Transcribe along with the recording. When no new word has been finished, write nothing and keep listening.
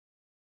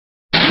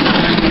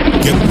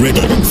Get ready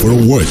for a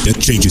word that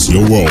changes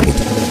your world.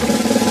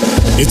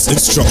 It's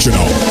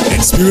instructional,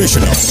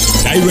 inspirational,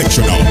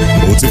 directional,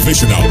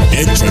 motivational,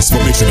 and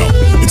transformational.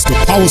 It's the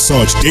Power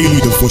Surge Daily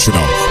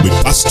Devotional with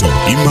Pastor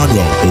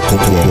Emmanuel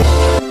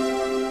Okonkwo.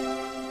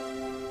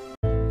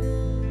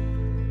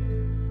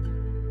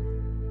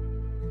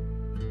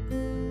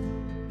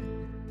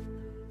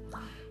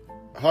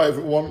 Hi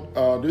everyone,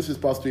 this is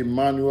Pastor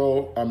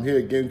Emmanuel. I'm here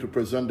again to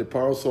present the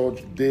Power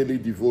Surge Daily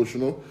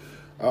Devotional.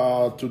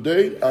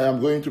 Today I am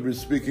going to be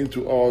speaking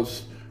to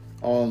us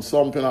on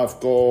something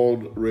I've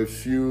called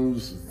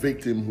refuse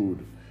victimhood.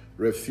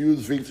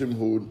 Refuse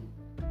victimhood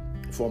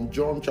from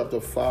John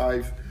chapter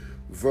 5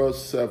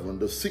 verse 7.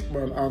 The sick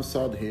man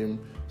answered him,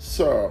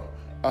 "Sir,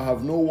 I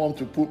have no one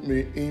to put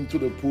me into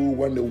the pool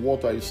when the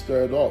water is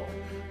stirred up,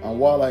 and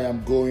while I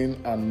am going,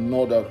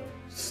 another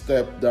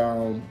step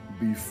down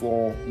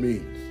before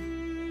me."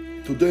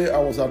 Today I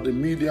was at the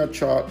media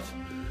chat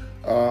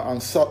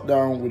and sat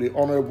down with the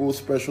Honorable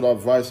Special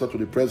Advisor to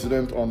the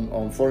President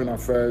on Foreign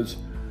Affairs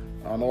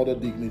and other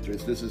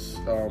dignitaries. This is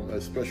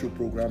a special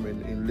program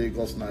in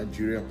Lagos,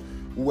 Nigeria.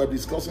 We were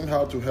discussing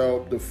how to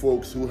help the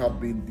folks who have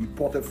been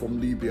deported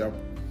from Libya.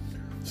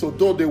 So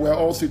though they were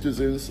all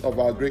citizens of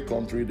our great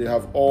country, they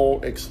have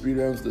all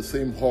experienced the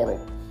same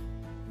horror.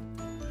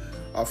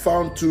 I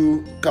found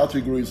two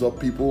categories of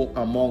people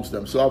amongst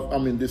them. So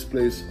I'm in this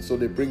place. So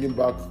they're bringing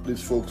back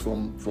these folks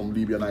from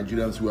Libya,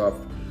 Nigerians who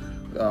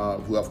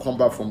have come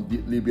back from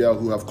Libya,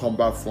 who have come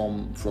back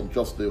from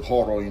just the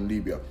horror in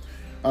Libya.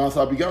 And as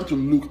I began to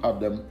look at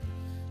them,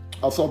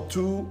 I saw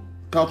two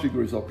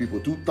categories of people,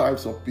 two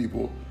types of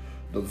people: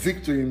 the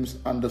victims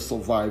and the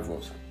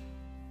survivors.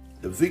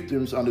 The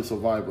victims and the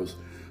survivors.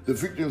 The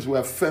victims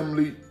were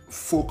firmly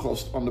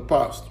focused on the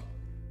past.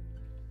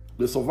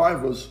 The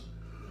survivors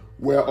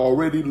were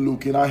already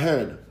looking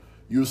ahead.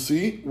 You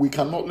see, we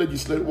cannot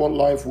legislate what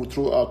life will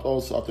throw at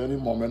us at any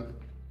moment.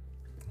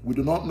 We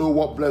do not know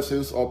what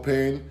blessings or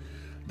pain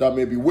that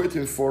may be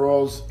waiting for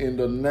us in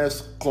the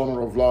next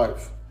corner of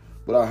life.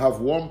 But I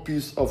have one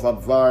piece of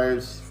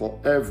advice for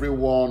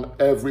everyone,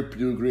 every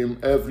pilgrim,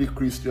 every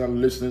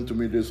Christian listening to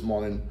me this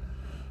morning.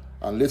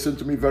 And listen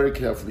to me very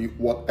carefully.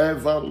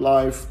 Whatever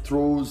life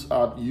throws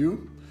at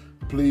you,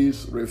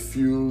 please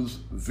refuse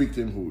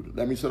victimhood.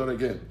 Let me say that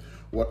again.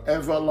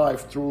 Whatever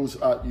life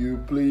throws at you,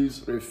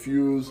 please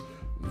refuse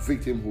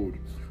victimhood.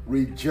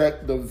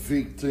 Reject the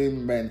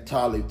victim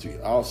mentality.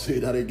 I'll say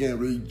that again.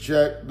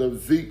 Reject the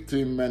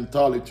victim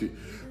mentality.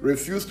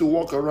 Refuse to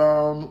walk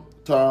around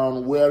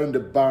town wearing the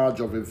badge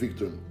of a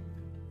victim.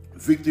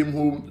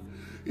 Victimhood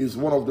is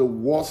one of the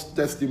worst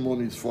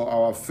testimonies for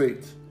our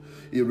faith.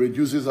 It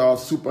reduces our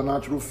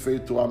supernatural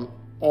faith to an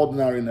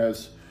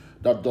ordinariness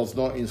that does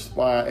not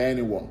inspire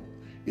anyone.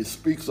 It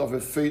speaks of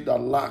a faith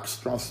that lacks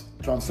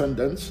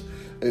transcendence,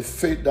 a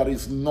faith that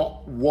is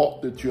not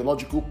what the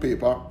theological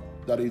paper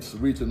that it's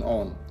written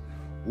on.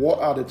 What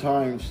are the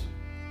times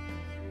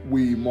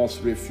we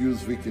must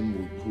refuse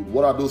victimhood?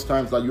 What are those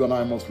times that you and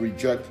I must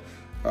reject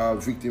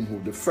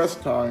victimhood? The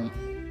first time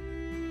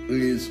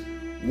is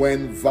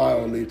when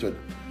violated.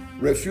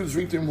 Refuse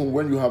victimhood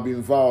when you have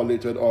been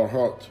violated or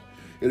hurt.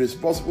 It is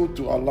possible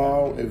to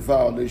allow a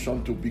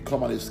violation to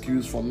become an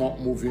excuse for not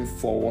moving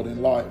forward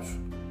in life.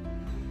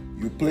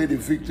 You play the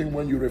victim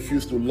when you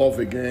refuse to love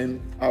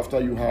again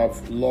after you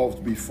have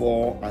loved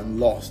before and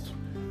lost.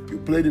 You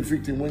play the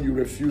victim when you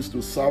refuse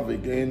to serve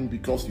again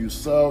because you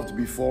served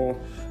before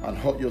and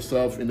hurt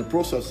yourself in the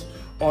process.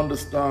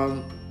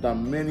 Understand that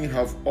many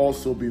have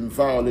also been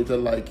violated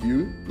like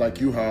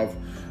you have,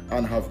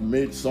 and have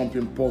made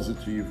something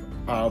positive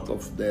out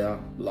of their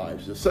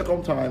lives. The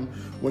second time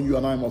when you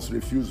and I must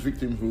refuse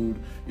victimhood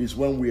is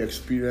when we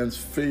experience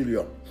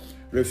failure.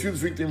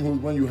 Refuse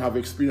victimhood when you have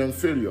experienced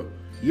failure.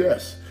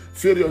 Yes,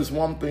 failure is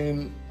one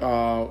thing.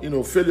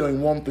 Failure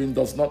in one thing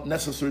does not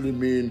necessarily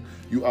mean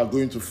you are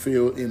going to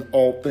fail in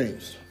all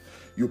things.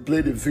 You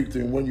play the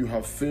victim when you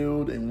have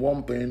failed in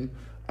one thing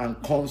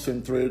and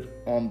concentrate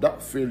on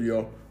that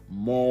failure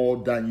more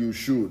than you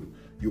should.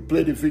 You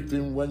play the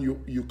victim when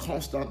you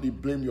constantly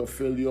blame your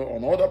failure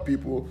on other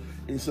people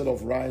instead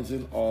of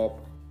rising up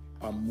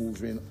and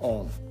moving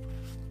on.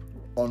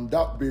 On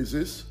what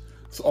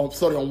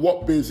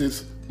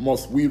basis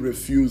must we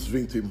refuse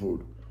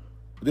victimhood?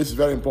 This is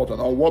very important.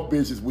 On what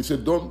basis? We say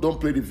don't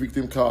play the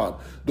victim card.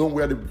 Don't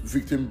wear the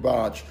victim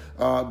badge.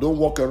 Don't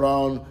walk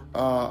around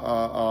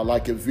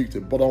like a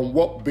victim. But on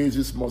what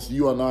basis must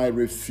you and I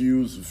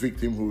refuse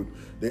victimhood?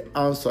 The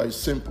answer is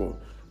simple.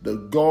 The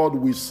God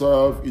we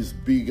serve is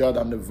bigger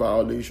than the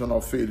violation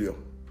or failure.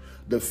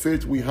 The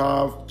faith we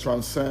have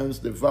transcends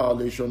the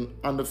violation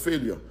and the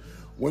failure.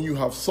 When you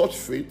have such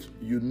faith,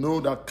 you know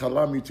that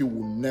calamity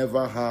will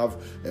never have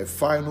a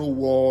final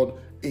word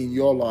in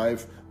your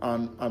life,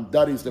 and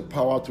that is the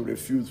power to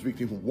refuse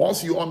victimhood.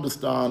 Once you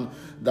understand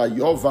that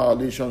your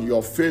violation,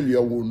 your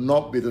failure will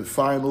not be the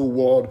final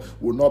word,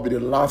 will not be the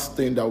last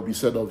thing that will be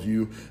said of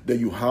you, then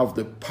you have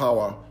the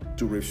power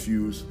to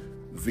refuse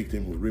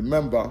victimhood.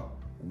 Remember,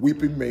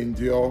 weeping may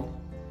endure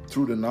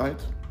through the night,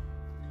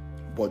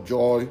 but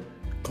joy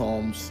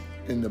comes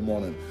in the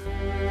morning.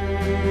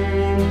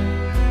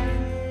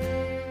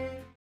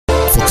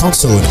 For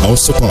counsel and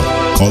house support,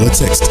 call or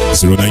text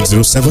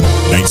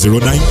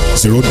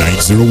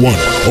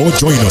 0907-909-0901 or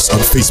join us on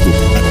Facebook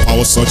at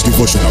Power Surge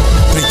Devotional.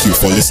 Thank you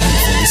for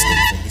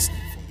listening.